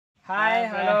Hi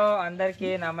hello అందరికీ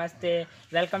నమస్తే.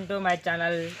 Welcome to my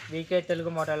channel VK Telugu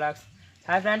Moto vlogs.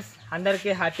 Hi friends, అందరికీ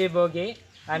happy Bhogi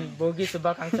and Bhogi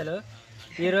శుభాకాంక్షలు.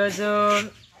 ఈరోజు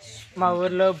మా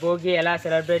ఊర్లో భోగి ఎలా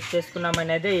సెలబ్రేట్ చేసుకున్నాం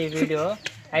అనేది ఈ వీడియో.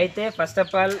 అయితే ఫస్ట్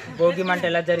ఆఫ్ ఆల్ భోగి మంట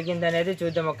ఎలా జరిగింది అనేది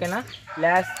చూద్దాం, ఓకేనా?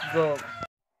 Let's go.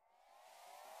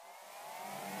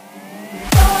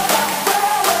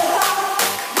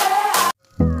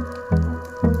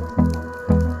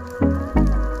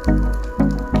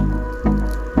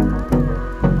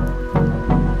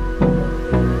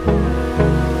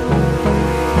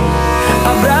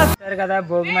 కదా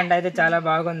భోగి మంట అయితే చాలా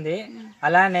బాగుంది.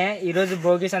 అలానే ఈరోజు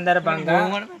భోగి సందర్భంగా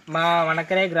మా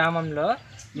వనకరాయి గ్రామంలో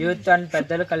యూత్ అండ్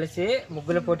పెద్దలు కలిసి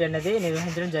ముగ్గుల పోటీ అనేది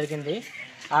నిర్వహించడం జరిగింది.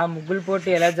 ఆ ముగ్గుల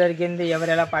పోటీ ఎలా జరిగింది,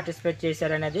 ఎవరు ఎలా పార్టిసిపేట్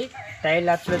చేశారనేది టైల్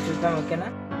ల్యాబ్స్లో చూద్దాం, ఓకేనా?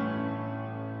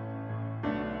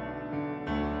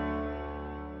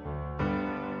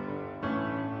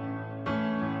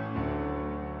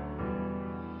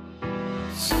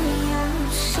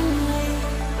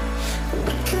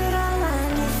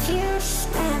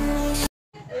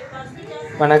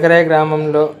 వంకారాయి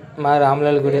గ్రామంలో మా రాముల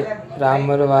గుడి,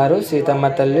 రాముల వారు, సీతమ్మ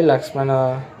తల్లి, లక్ష్మణ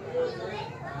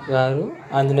గారు,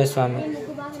 ఆంజనేయ స్వామి.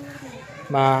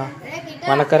 మా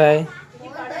వంకారాయి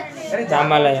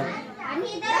రామాలయం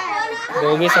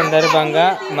భోగి సందర్భంగా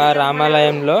మా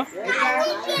రామాలయంలో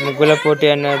ముగ్గుల పోటీ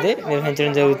అనేది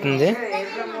నిర్వహించడం జరుగుతుంది.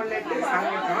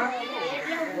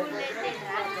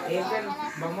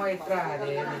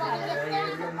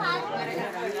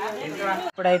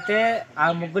 ఇప్పుడైతే ఆ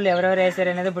ముగ్గులు ఎవరెవరు వేసారు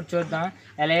అనేది ఇప్పుడు చూద్దాం,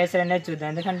 ఎలా వేసారు అనేది చూద్దాం.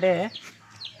 ఎందుకంటే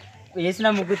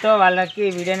వేసిన ముగ్గుతో వాళ్ళకి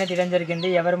వీడియోనే తీయడం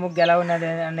జరిగింది. ఎవరి ముగ్గు ఎలా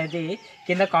ఉన్నది అనేది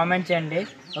కింద కామెంట్ చేయండి.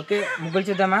 ఓకే, ముగ్గులు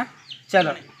చూద్దామా?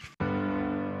 చలో.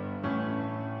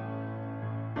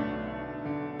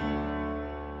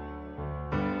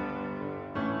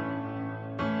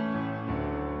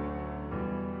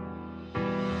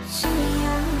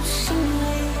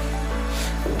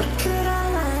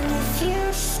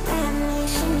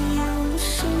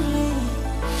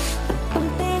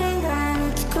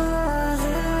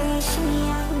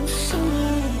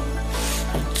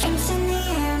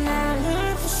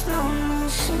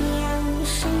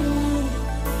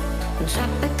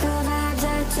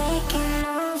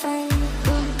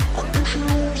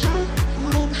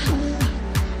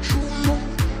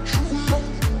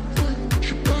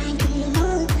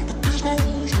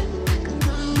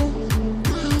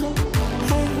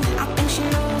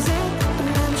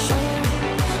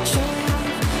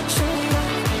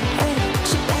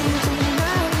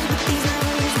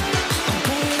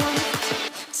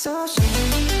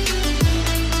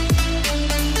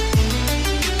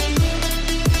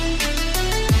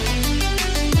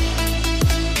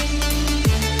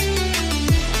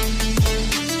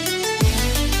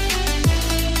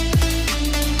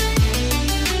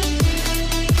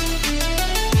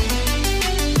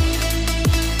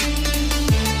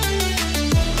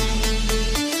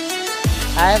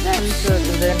 హాయ్ ఫ్రెండ్స్,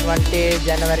 2020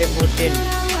 January 14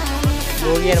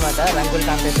 భోగి అనమాట, రంగుల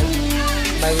కాంపిటీషన్.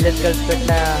 మా విలేజ్ గర్ల్స్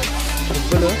పెట్టిన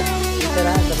ముగ్గులు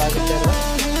చూసారా, ఎంత బాగా ఇచ్చారు.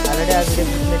 ఆల్రెడీ ఆ వీడియో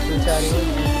మీరు చూసారు,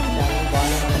 చాలా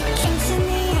బాగున్నాయి.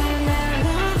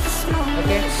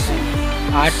 Okay,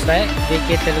 art by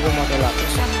VK Telugu Moto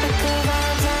vlogs.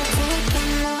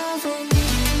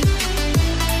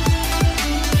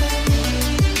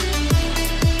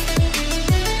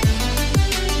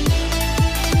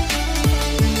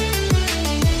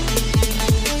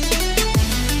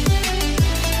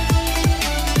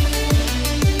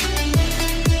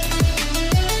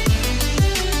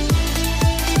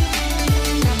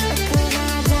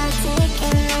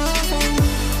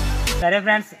 సరే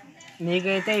ఫ్రెండ్స్,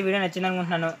 మీకైతే ఈ వీడియో నచ్చింది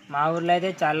అనుకుంటున్నాను. మా ఊర్లో అయితే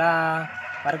చాలా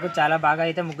వరకు చాలా బాగా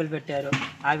అయితే ముగ్గులు పెట్టారు.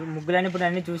 ఆ ముగ్గులని ఇప్పుడు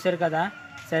అన్నీ చూశారు కదా.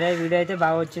 సరే, వీడియో అయితే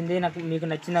బాగా వచ్చింది, మీకు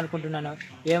నచ్చింది అనుకుంటున్నాను.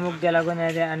 ఏ ముగ్గు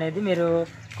ఎలాగున్నది అనేది మీరు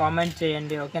కామెంట్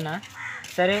చేయండి, ఓకేనా?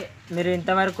 సరే, మీరు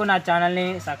ఇంతవరకు నా ఛానల్ని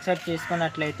సబ్స్క్రైబ్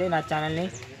చేసుకున్నట్లయితే నా ఛానల్ని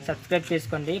సబ్స్క్రైబ్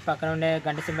చేసుకోండి. పక్కన ఉండే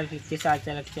గంట సింబల్ క్లిక్ చేసి ఆల్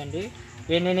సెలెక్ట్ చేయండి.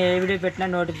 నేను ఏ వీడియో పెట్టినా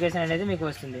నోటిఫికేషన్ అనేది మీకు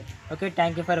వస్తుంది. Okay,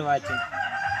 thank you for watching.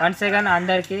 Once again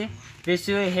అందరికీ wish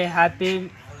you A happy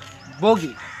Bhogi.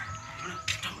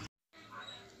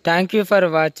 Thank you for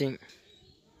watching.